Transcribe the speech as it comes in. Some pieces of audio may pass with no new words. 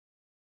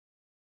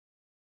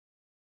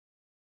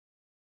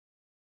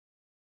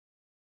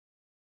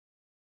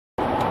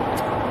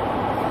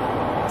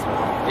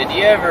Did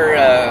you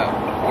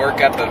ever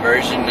work up a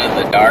version of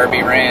the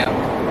Darby Ram?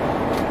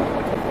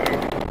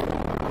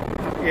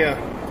 Yeah.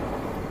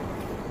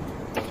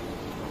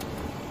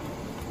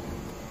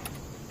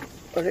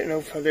 I didn't know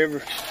if I'd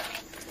ever...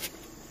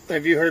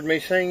 Have you heard me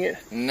sing it?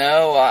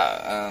 No,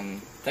 I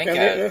think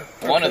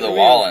one of the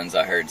Wallens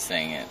I heard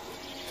sing it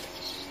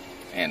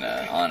and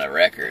on a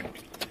record.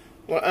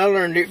 Well, I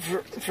learned it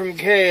from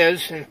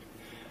Kaz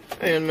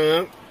and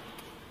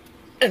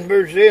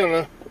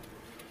Brazilla.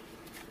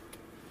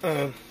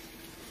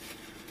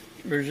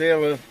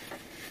 Brazilla.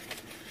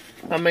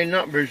 I mean,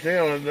 not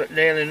Brazilla, but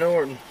Danny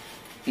Norton.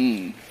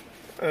 Mm.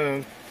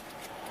 It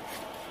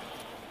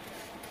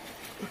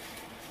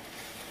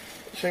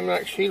seemed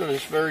like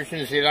Sheila's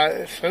versions that I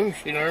assume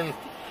she learned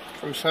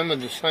from some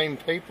of the same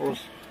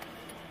people's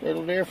a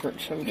little different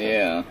sometimes.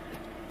 Yeah.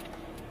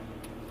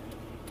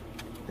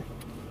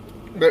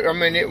 But I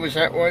mean, it was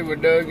that way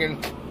with Doug,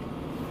 and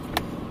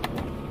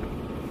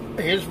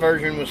his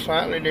version was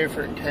slightly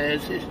different than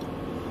Kaz's.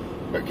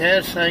 But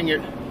Kaz sang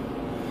it,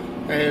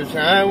 as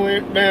I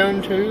went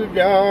down to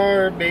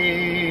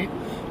Darby,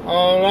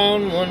 all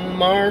on one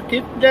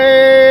market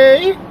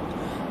day.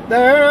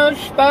 There I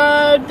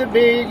spied the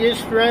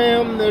biggest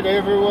ram that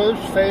ever was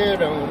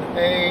fed on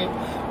hay.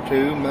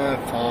 To my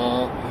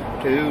fa,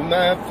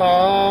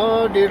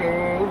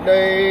 diddle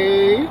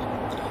day.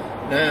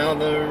 Now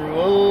the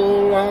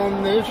wool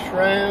on this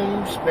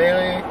ram's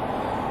belly,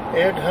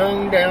 it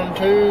hung down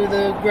to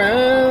the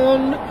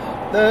ground.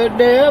 The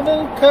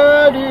devil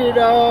cut it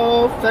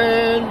off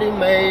and he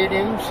made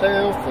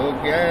himself a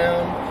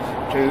gown.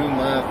 To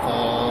my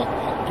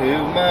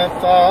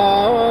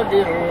fa,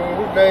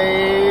 diddle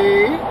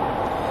day.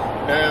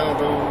 Now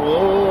the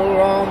wool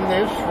on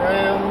this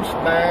ram's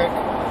back,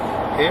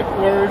 it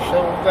were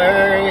so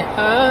very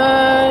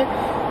high.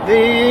 The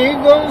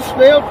eagles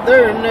built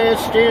their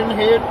nest in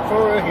it,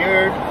 for I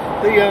heard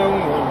the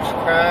young ones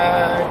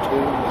cry.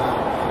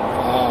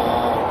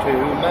 To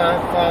my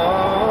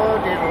fa,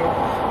 diddle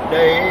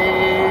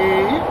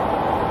day.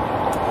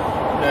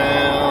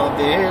 Now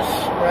this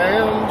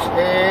ram's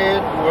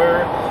head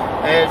were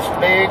as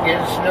big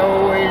as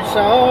Noah's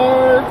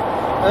Ark.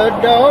 A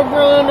dog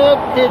run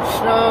up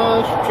its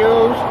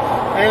nostrils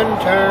and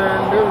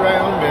turned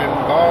around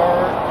and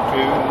barked.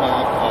 To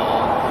my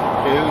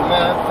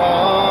fa,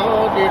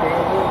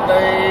 diddle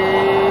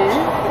day.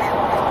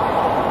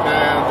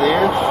 Now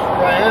this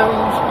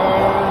ram's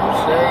horns,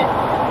 they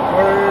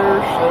were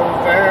so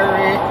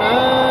very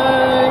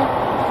high.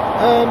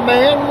 A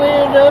man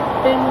went up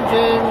in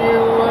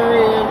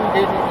January and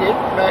didn't get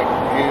back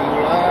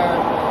July.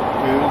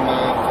 To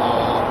my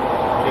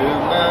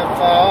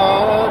fa,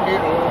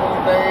 diddle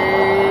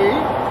day.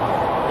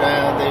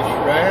 Now this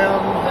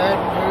ram had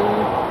two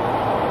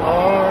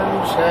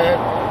horns that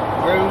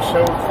grew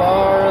so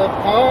far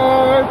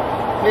apart,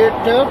 it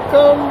took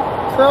a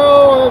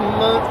crow a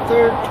month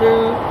or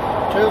two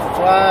to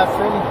fly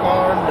from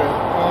horn to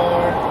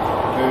horn.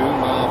 To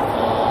my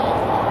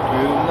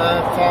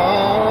fa,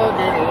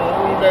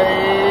 diddle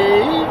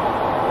day.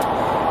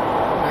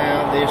 Now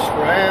this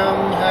ram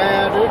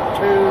had a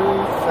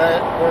tooth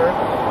that were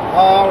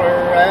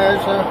holler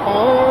as a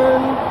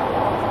horn,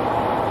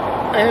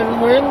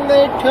 and when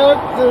they took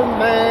the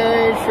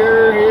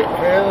measure, it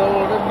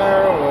held a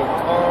barrel of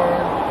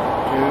corn.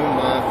 To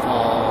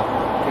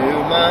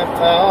my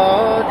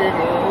fa,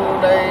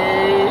 diddle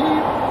day.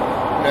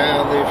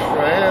 Now this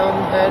ram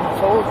had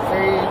 4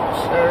 feet,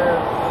 sir,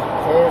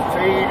 4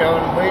 feet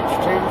on which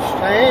to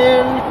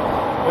stand.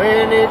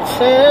 When it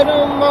set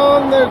 'em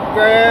on the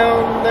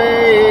ground,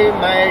 they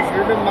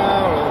measured a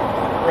mile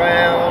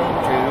around.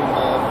 To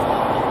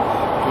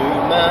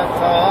my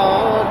fa,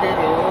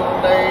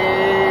 diddle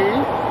day.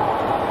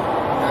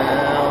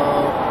 Now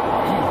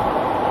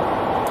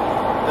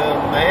the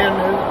man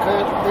who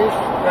cut this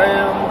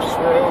ram's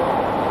throat,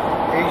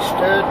 he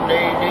stood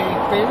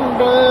knee-deep in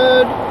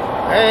blood,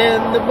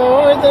 and the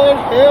boy that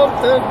held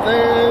the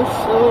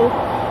vessel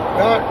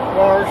got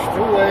washed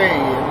away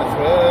in the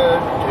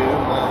flood. To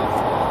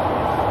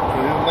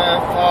my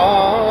fa,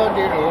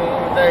 diddle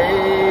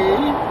day.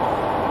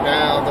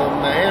 Now the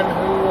man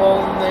who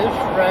owned this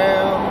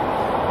ram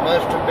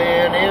must have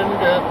been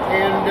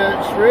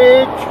independence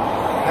rich,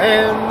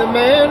 and the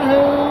man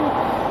who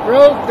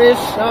wrote this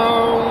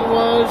song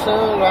was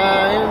a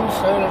lying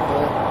son of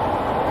a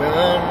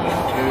gun.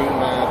 To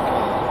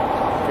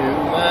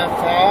my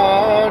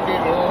fa,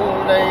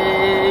 diddle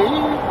day.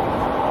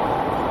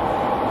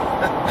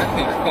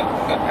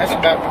 That's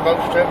about the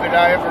most of it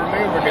I ever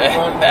remembered at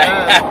one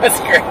time. That was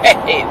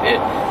great.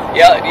 Do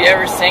you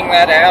ever sing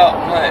that out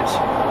much?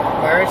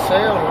 Very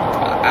seldom.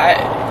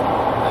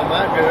 I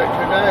might do it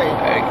today.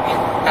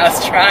 I was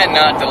trying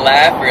not to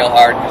laugh real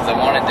hard because I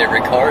wanted to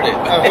record it.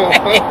 Oh,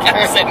 okay.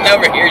 I'm sitting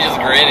over here just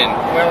grinning.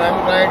 Well, I'm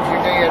glad you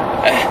did.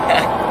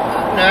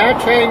 Now, I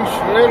changed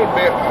a little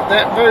bit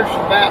that verse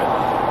about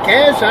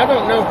Kaz. I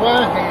don't know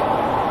why he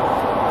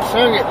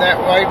sung it that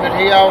way, but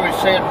he always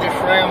said this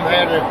ram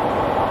had a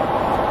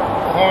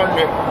horn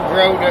that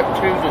growed up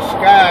to the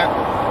sky.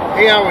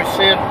 He always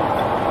said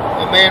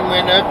a man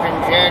went up in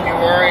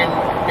January and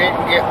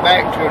didn't get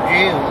back till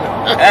June.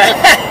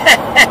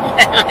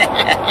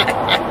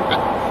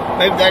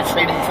 Maybe that's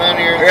even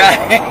funnier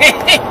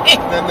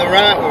than the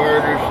right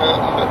word or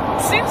something. But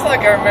seems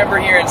like I remember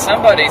hearing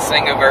somebody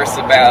sing a verse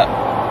about,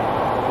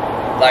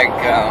 like,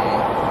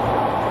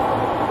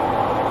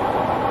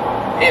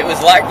 it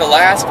was like the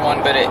last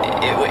one, but it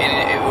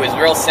was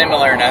real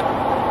similar, and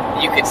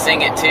you could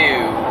sing it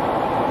too.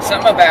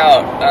 Something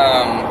about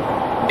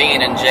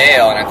being in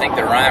jail, and I think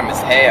the rhyme is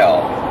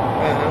hell.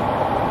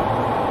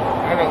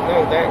 I don't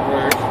know that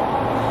word.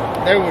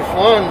 There was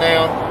one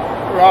now,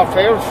 Ralph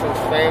Ellison's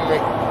family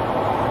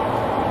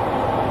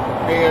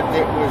did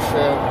that was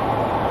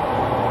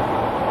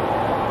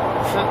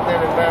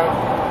something about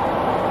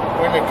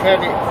when they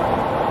cut it,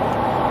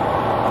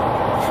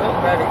 something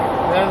about it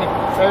running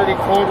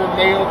 30-quarter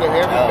mill that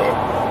ever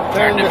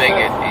turned the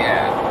biggest,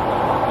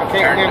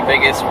 the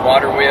biggest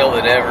water wheel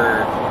that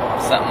ever,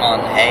 something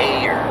on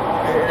hay or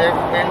had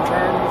ever been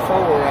turned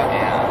before.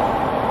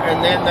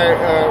 And then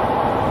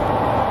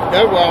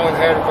Doug Wallen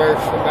had a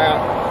verse about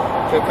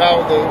took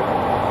all the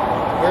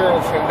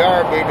girls in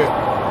Darby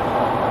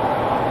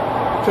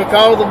took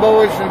all the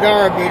boys in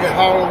Darby to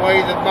haul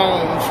away the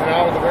bones, and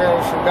all the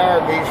girls in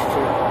Darby's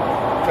to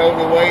tote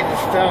away the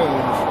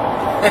stones.